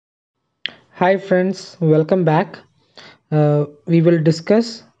Hi friends, welcome back. We will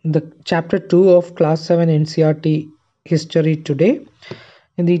discuss the chapter 2 of class 7 NCERT history today.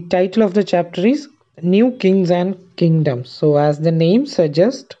 And the title of the chapter is New Kings and Kingdoms. So as the name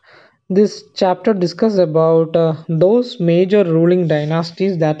suggests, this chapter discusses about those major ruling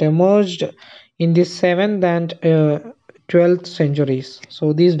dynasties that emerged in the 7th and 12th centuries.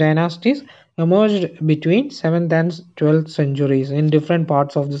 So these dynasties emerged between 7th and 12th centuries in different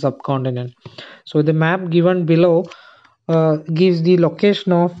parts of the subcontinent. So the map given below gives the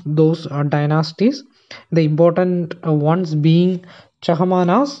location of those dynasties, the important ones being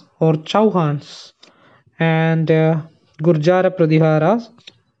Chahamanas or Chauhans and Gurjara Pradiharas,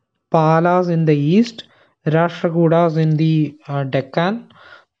 Palas in the east, Rashtrakutas in the Deccan,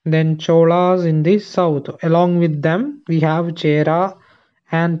 then Cholas in the south. Along with them, we have Chera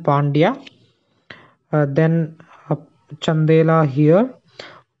and Pandya, then Chandela here.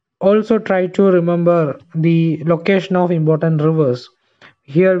 Also try to remember the location of important rivers.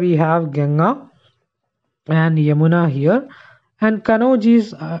 Here we have Ganga and Yamuna here, and Kanauj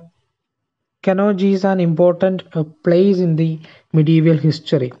is an important place in the medieval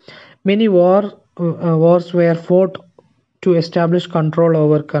history. Many wars were fought to establish control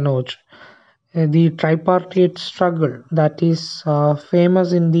over Kanauj. The tripartite struggle that is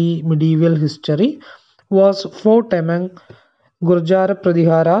famous in the medieval history was fought among Gurjara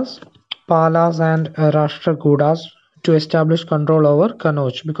Pradiharas, Palas, and Rashtrakutas to establish control over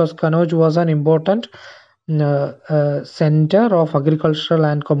Kanauj, because Kanauj was an important center of agricultural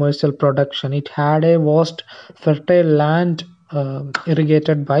and commercial production. It had a vast fertile land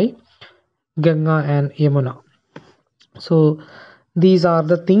irrigated by Ganga and Yamuna. So these are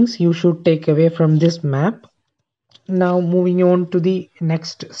the things you should take away from this map. Now moving on to the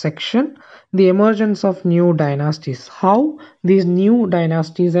next section, the emergence of new dynasties. How these new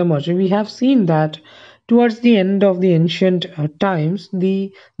dynasties emerge? We have seen that towards the end of the ancient times,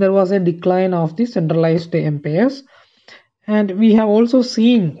 there was a decline of the centralized empires, and we have also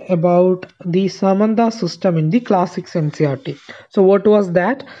seen about the Samanta system in the classics NCERT. So what was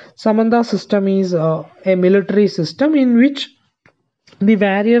that? Samanta system is a military system in which the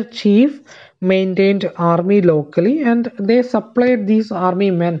warrior chief maintained army locally, and they supplied these army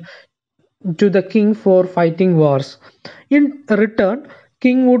men to the king for fighting wars. In return,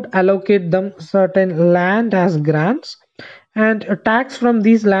 king would allocate them certain land as grants, and a tax from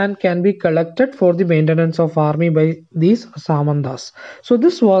these land can be collected for the maintenance of army by these samandas. So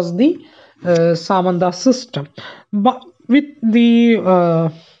this was the samanda system. But with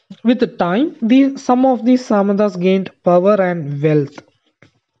the time, some of these samandas gained power and wealth,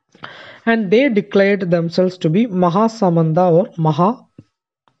 and they declared themselves to be Mahasamanda or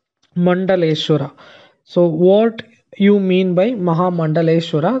Mahamandaleshwara. So what you mean by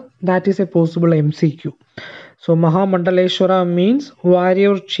Mahamandaleshwara? That is a possible MCQ. So Mahamandaleshwara means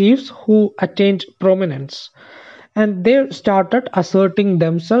warrior chiefs who attained prominence, and they started asserting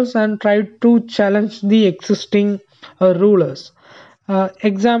themselves and tried to challenge the existing rulers.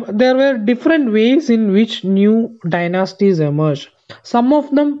 There were different ways in which new dynasties emerged. Some of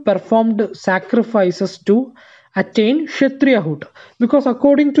them performed sacrifices to attain Kshatriyahood, because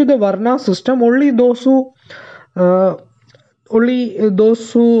according to the Varna system, uh, only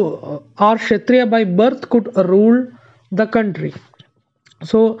those who are Kshatriya by birth could rule the country.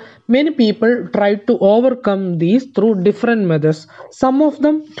 So many people tried to overcome these through different methods. Some of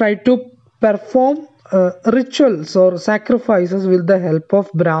them tried to perform rituals or sacrifices with the help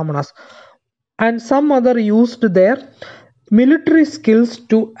of Brahmanas, and some other used their military skills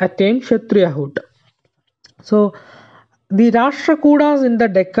to attain Kshatriyahood. So the Rashtrakutas in the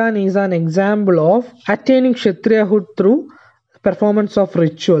Deccan is an example of attaining Kshatriyahood through performance of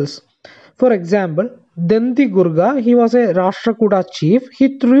rituals. For example, Danti Gurga, he was a Rashtrakuta chief.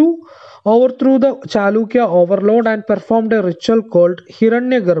 He overthrew the Chalukya overlord and performed a ritual called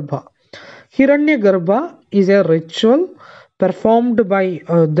Hiranyagarbha. Hiranyagarbha is a ritual performed by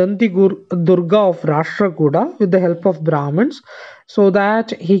Danti Durga of Rashtrakuta with the help of Brahmins, so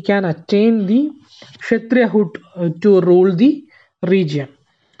that he can attain the Kshatriyahood to rule the region.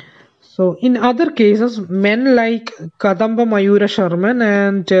 So in other cases, men like Kadamba Mayura Sharman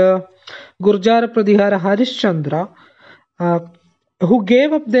and Gurjara Pradihara Harishchandra, uh, who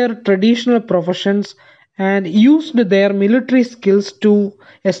gave up their traditional professions and used their military skills to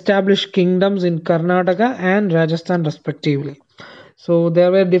establish kingdoms in Karnataka and Rajasthan respectively. So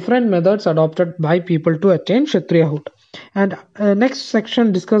there were different methods adopted by people to attain Kshatriyahood. And next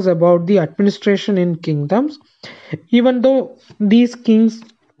section discuss about the administration in kingdoms. Even though these kings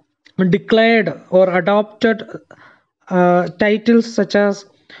declared or adopted titles such as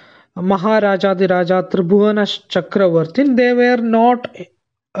Maharaja Tribhuvana Chakravartin, they were not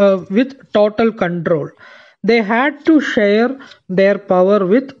with total control. They had to share their power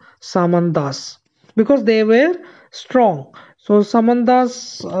with Samantas because they were strong. So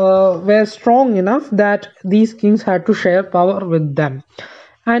Samantas were strong enough that these kings had to share power with them.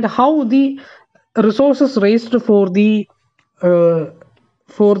 And how the resources raised uh,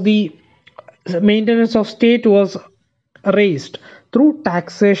 for the maintenance of state was raised through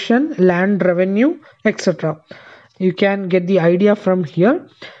taxation, land revenue, etc. You can get the idea from here.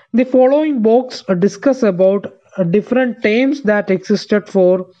 The following books discuss about different terms that existed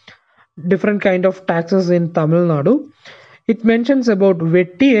for different kind of taxes in Tamil Nadu. It mentions about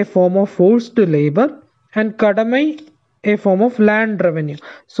vetti, a form of forced labor, and kadamai, a form of land revenue.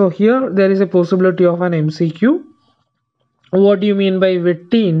 So here there is a possibility of an MCQ. What do you mean by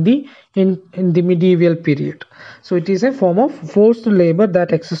vetti in the medieval period? So it is a form of forced labor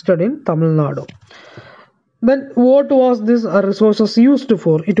that existed in Tamil Nadu. Then what was this resources used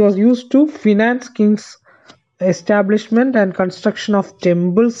for? It was used to finance kings establishment and construction of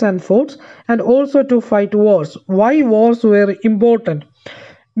temples and forts, and also to fight wars. Why wars were important?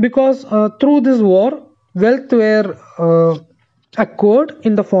 Because through this war wealth were acquired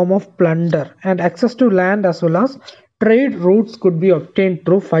in the form of plunder, and access to land as well as trade routes could be obtained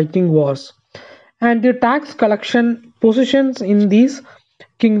through fighting wars. And the tax collection positions in these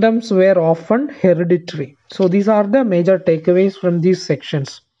kingdoms were often hereditary. So these are the major takeaways from these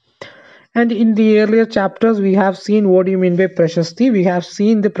sections. And in the earlier chapters, we have seen what do you mean by Prashasti. We have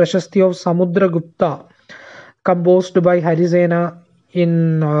seen the Prashasti of Samudragupta, composed by Harisena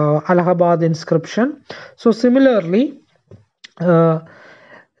in Allahabad inscription. So similarly, uh,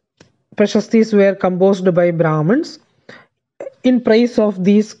 Prashastis were composed by Brahmins in praise of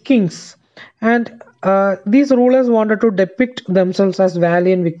these kings. And these rulers wanted to depict themselves as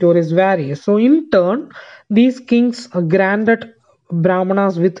valiant, victorious warriors. So in turn, these kings granted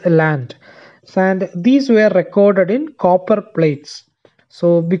Brahmanas with land. And these were recorded in copper plates.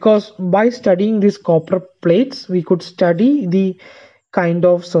 So because by studying these copper plates, we could study the kind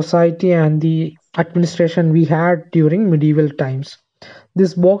of society and the administration we had during medieval times.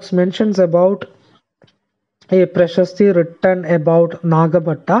 This box mentions about a Prashasti written about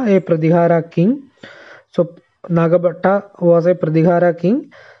Nagabhatta, a Pradihara king. So Nagabhatta was a Pradihara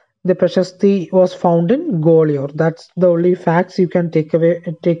king. The Prashasti was found in Gwalior. That's the only facts you can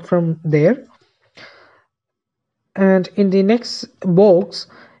take from there. And in the next box,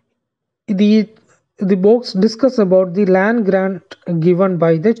 the box discuss about the land grant given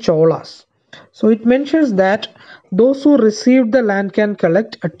by the Cholas. So it mentions that those who received the land can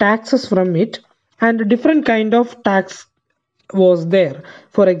collect taxes from it, and different kind of tax was there.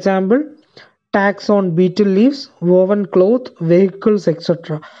 For example, tax on betel leaves, woven cloth, vehicles,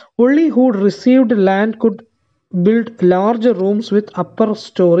 etc. Only who received land could build larger rooms with upper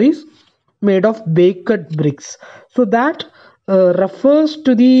stories made of baked bricks. So that refers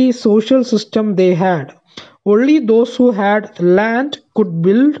to the social system they had. Only those who had land could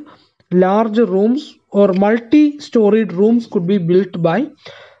build larger rooms, or multi-storied rooms could be built by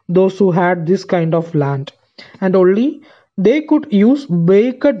those who had this kind of land, and only they could use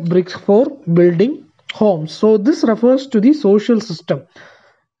baked bricks for building homes. So this refers to the social system.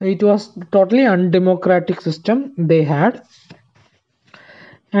 It was totally undemocratic system they had.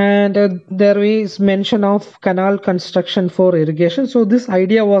 And there is mention of canal construction for irrigation. So this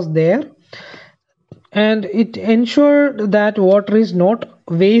idea was there, and it ensured that water is not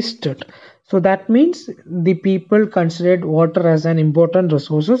wasted. So that means the people considered water as an important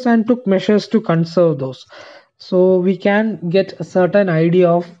resource and took measures to conserve those. So we can get a certain idea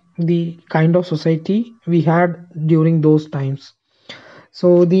of the kind of society we had during those times.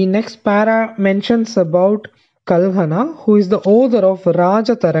 So the next para mentions about Kalhana, who is the author of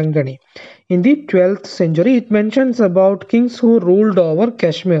Raja Tarangani. In the 12th century, it mentions about kings who ruled over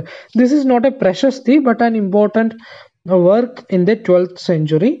Kashmir. This is not a Prashasti, but an important work in the 12th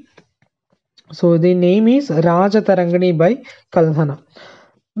century. So the name is Raja Tarangani by Kalhana.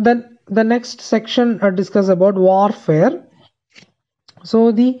 Then the next section discuss about warfare. So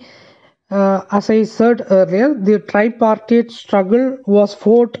as I said earlier, the tripartite struggle was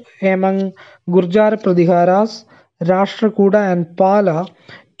fought among Gurjar Pradiharas, Rashtrakuta and Pala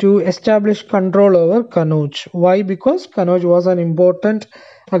to establish control over Kannauj. Why? Because Kannauj was an important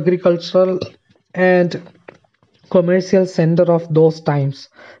agricultural and commercial center of those times.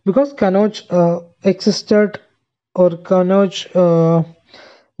 Because Kannauj existed, or Kannauj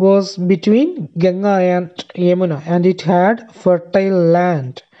was between Ganga and Yamuna, and it had fertile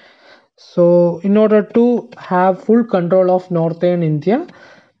land. So in order to have full control of northern India,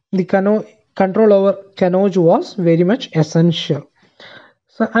 the control over Kannauj was very much essential.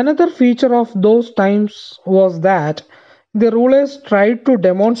 So another feature of those times was that the rulers tried to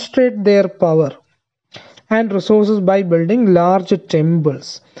demonstrate their power and resources by building large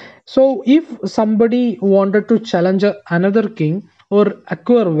temples. So if somebody wanted to challenge another king or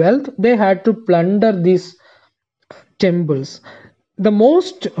acquire wealth, they had to plunder these temples. The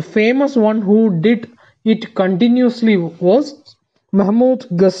most famous one who did it continuously was Mahmud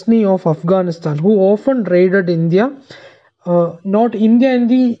Ghazni of Afghanistan, who often raided India, not India in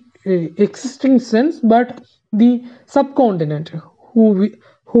the existing sense, but the subcontinent,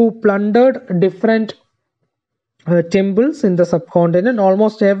 who plundered different temples in the subcontinent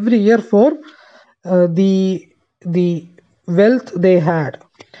almost every year for the wealth they had.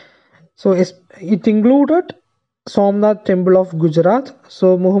 So it included Somnath Temple of Gujarat.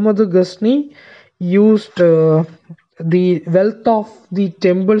 So Muhammad Ghazni used the wealth of the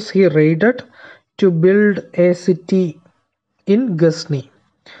temples he raided to build a city in Ghazni.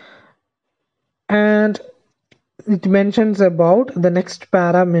 And it mentions about the next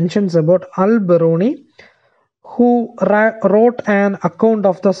para mentions about Al-Biruni, who wrote an account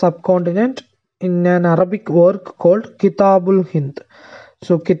of the subcontinent in an Arabic work called Kitabul Hind.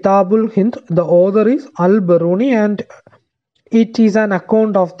 So Kitabul Hind, the author is Al-Biruni, and it is an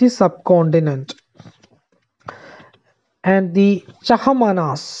account of the subcontinent. And the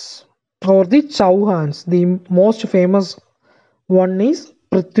Chahamanas or the Chauhans, the most famous one is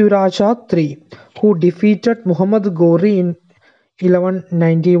Prithviraj III, who defeated Muhammad Ghori in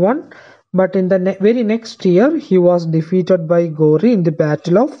 1191, but in the very next year he was defeated by Ghori in the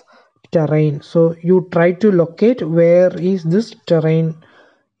Battle of Terrain. So you try to locate where is this terrain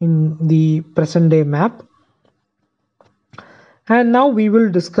in the present day map. And now we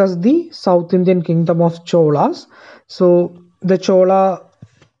will discuss the South Indian kingdom of Cholas. So the Cholas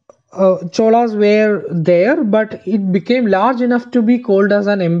were there, but it became large enough to be called as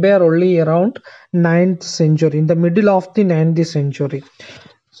an empire only around 9th century, in the middle of the 9th century.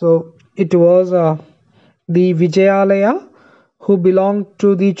 So it was the Vijayalaya, who belonged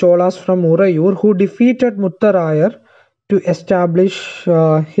to the Cholas from Urayur, who defeated Muttarayar to establish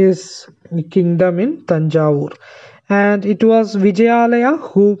his kingdom in Tanjavur. And it was Vijayalaya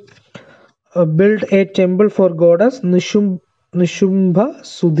who built a temple for goddess Nishumba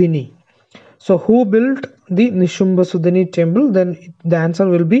Sudhini. So who built the Nishumba Sudhini temple? Then the answer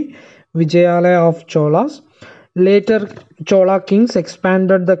will be Vijayalaya of Cholas. Later, Chola kings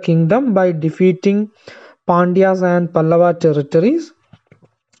expanded the kingdom by defeating Pandyas and Pallava territories.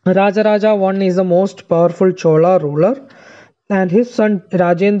 Rajaraja I is the most powerful Chola ruler, and his son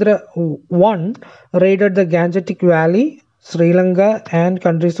Rajendra I raided the Gangetic Valley, Sri Lanka, and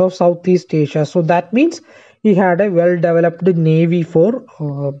countries of Southeast Asia. So that means he had a well-developed navy for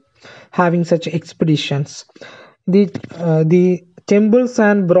having such expeditions. The temples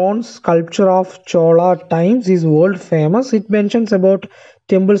and bronze sculpture of Chola times is world famous. It mentions about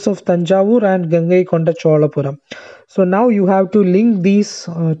temples of Tanjavur and Gangaikonda Cholapuram. So now you have to link these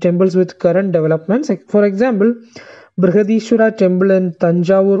temples with current developments. For example, Brihadishwara temple in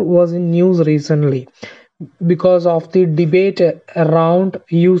Tanjavur was in news recently because of the debate around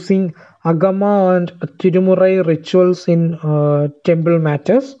using Agama and Tirumurai rituals in temple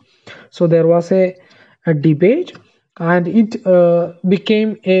matters. So there was a debate, and it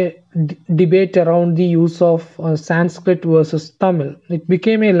became a debate around the use of Sanskrit versus Tamil. It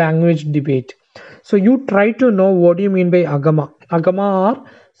became a language debate. So you try to know what do you mean by Agama. Agama are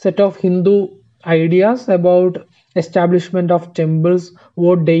set of Hindu ideas about establishment of temples,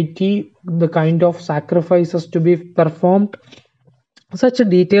 what deity, the kind of sacrifices to be performed. Such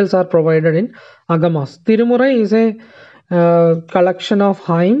details are provided in Agamas. Tirumurai is a collection of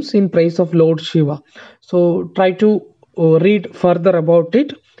hymns in praise of Lord Shiva. So try to read further about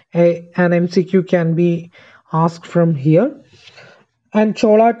it. An MCQ can be asked from here. And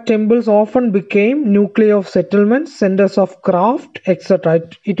Chola temples often became nuclei of settlements, centers of craft, etc.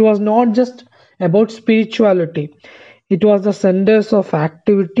 It was not just about spirituality. It was the centers of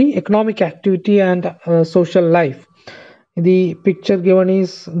activity, economic activity, and social life. The picture given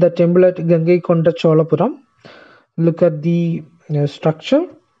is the temple at Gangaikonda Cholapuram. Look at the structure.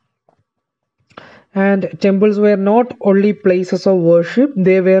 And temples were not only places of worship,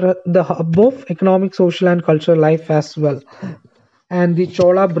 they were the hub of economic, social, and cultural life as well. And the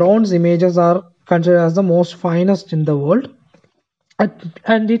Chola bronze images are considered as the most finest in the world.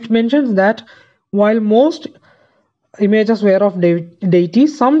 And it mentions that while most images were of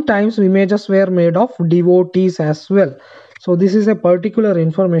deities, sometimes images were made of devotees as well. So this is a particular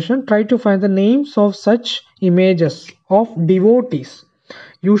information. Try to find the names of such images of devotees.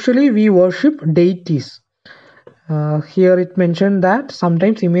 Usually we worship deities. Here it mentioned that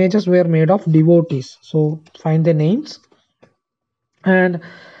sometimes images were made of devotees. So find the names. And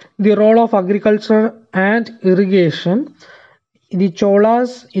the role of agriculture and irrigation. The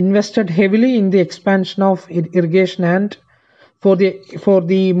Cholas invested heavily in the expansion of irrigation and for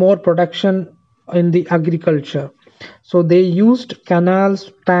the more production in the agriculture. So they used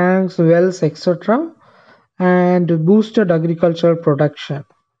canals, tanks, wells, etc., and boosted agricultural production.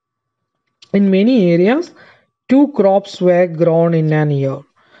 In many areas, two crops were grown in an year.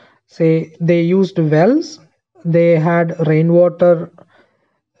 Say they used wells, they had rainwater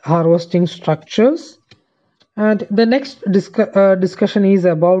harvesting structures. And the next discussion is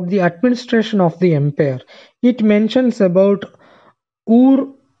about the administration of the empire. It mentions about Ur,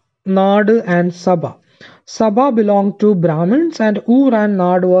 Nad and Sabha. Sabha belonged to Brahmins and Ur and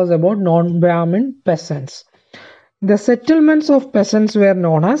Nad was about non-Brahmin peasants. The settlements of peasants were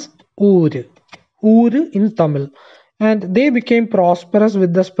known as Ur, Ur in Tamil, and they became prosperous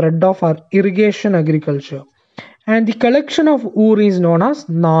with the spread of irrigation agriculture. And the collection of Ur is known as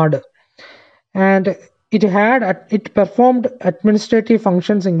Nad, and it performed administrative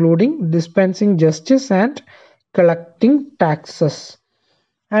functions including dispensing justice and collecting taxes.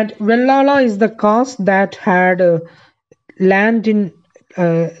 And Vellala is the caste that had land in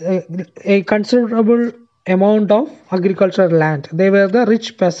a considerable amount of agricultural land. They were the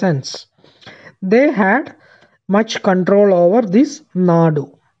rich peasants. They had much control over this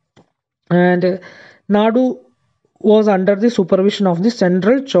Nadu. And Nadu was under the supervision of the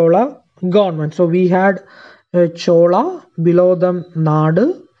central Chola government. So we had Chola, below them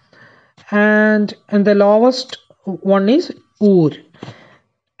Nadu, and the lowest one is Ur.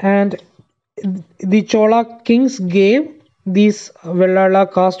 And the Chola kings gave these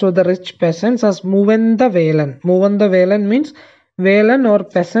Vellala caste to the rich peasants as Muvenda Velan. Muvenda Velan means Velan or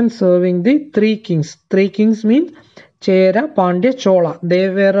peasant serving the three kings. Three kings mean Chera, Pandya, Chola. They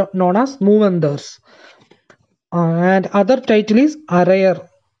were known as Muvendars. And other title is Arayar.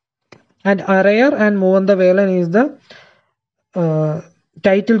 And Arayar and Muvenda Velan is the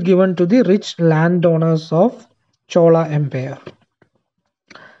title given to the rich landowners of Chola Empire.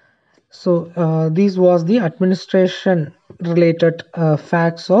 So this was the administration related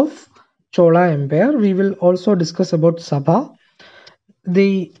facts of Chola Empire. We will also discuss about Sabha.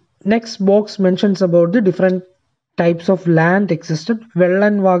 The next box mentions about the different types of land existed.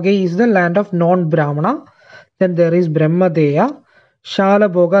 Vellanvage is the land of non-Brahmana. Then there is Brahmadeya.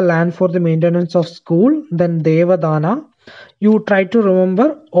 Shalabhoga, land for the maintenance of school. Then Devadana. You try to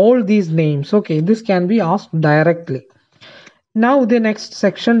remember all these names. Okay, this can be asked directly. Now the next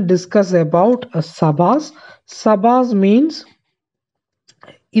section discuss about Sabhas. Sabhas means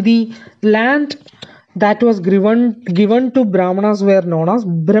the land that was given to Brahmanas were known as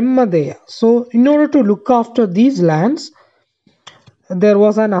Brahmadeya. So in order to look after these lands, there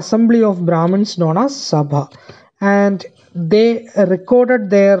was an assembly of Brahmins known as Sabha, and they recorded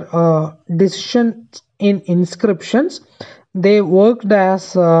their decisions in inscriptions. They worked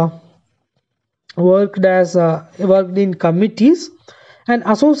in committees, and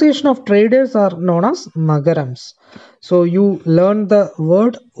association of traders are known as nagarams. So you learn the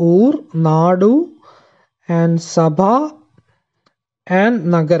word Ur, Nadu and Sabha and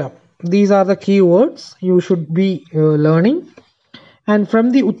Nagaram. These are the key words you should be learning. And from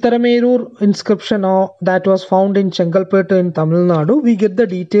the Uttaramerur inscription that was found in Chengalpet in Tamil Nadu, we get the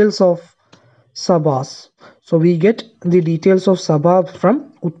details of Sabhas. So we get the details of Sabha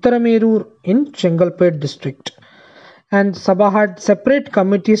from Uttaramerur in Chengalpet district. And Sabha had separate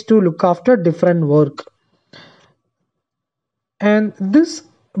committees to look after different work. And this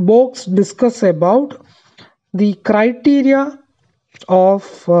box discuss about the criteria of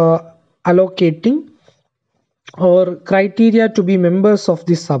allocating or criteria to be members of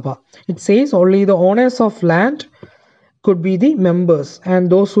the Sabha. It says only the owners of land could be the members, and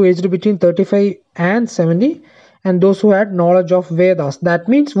those who aged between 35 and 70, and those who had knowledge of Vedas. That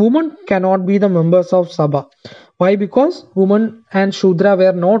means women cannot be the members of Sabha. Why? Because women and Shudra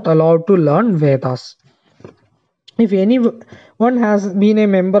were not allowed to learn Vedas. If anyone has been a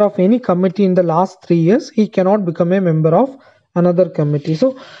member of any committee in the last 3 years, he cannot become a member of another committee.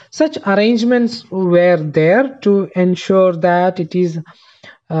 So such arrangements were there to ensure that it is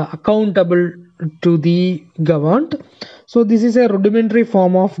accountable to the governed. So this is a rudimentary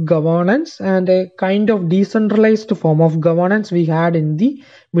form of governance and a kind of decentralized form of governance we had in the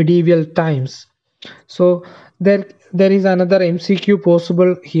medieval times. So there is another MCQ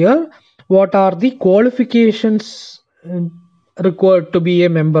possible here. What are the qualifications required to be a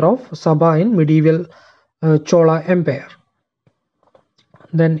member of Sabha in medieval Chola Empire?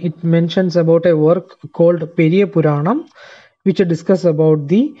 Then it mentions about a work called Periya Puranam, which discuss about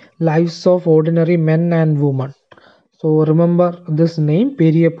the lives of ordinary men and women. So remember this name,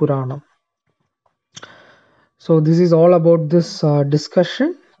 Periya Puranam. So this is all about this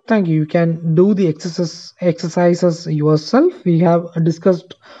discussion. Thank you. You can do the exercises yourself. We have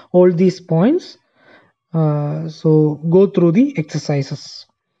discussed all these points. So go through the exercises.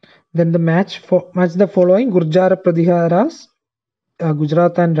 Then the match the following: Gurjara Pratiharas,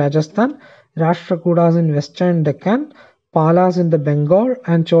 Gujarat and Rajasthan, Rashtrakutas in Western Deccan, Palas in the Bengal,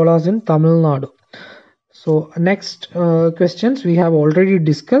 and Cholas in Tamil Nadu. So next questions we have already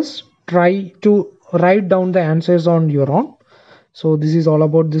discussed. Try to write down the answers on your own. So this is all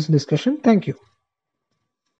about this discussion. Thank you.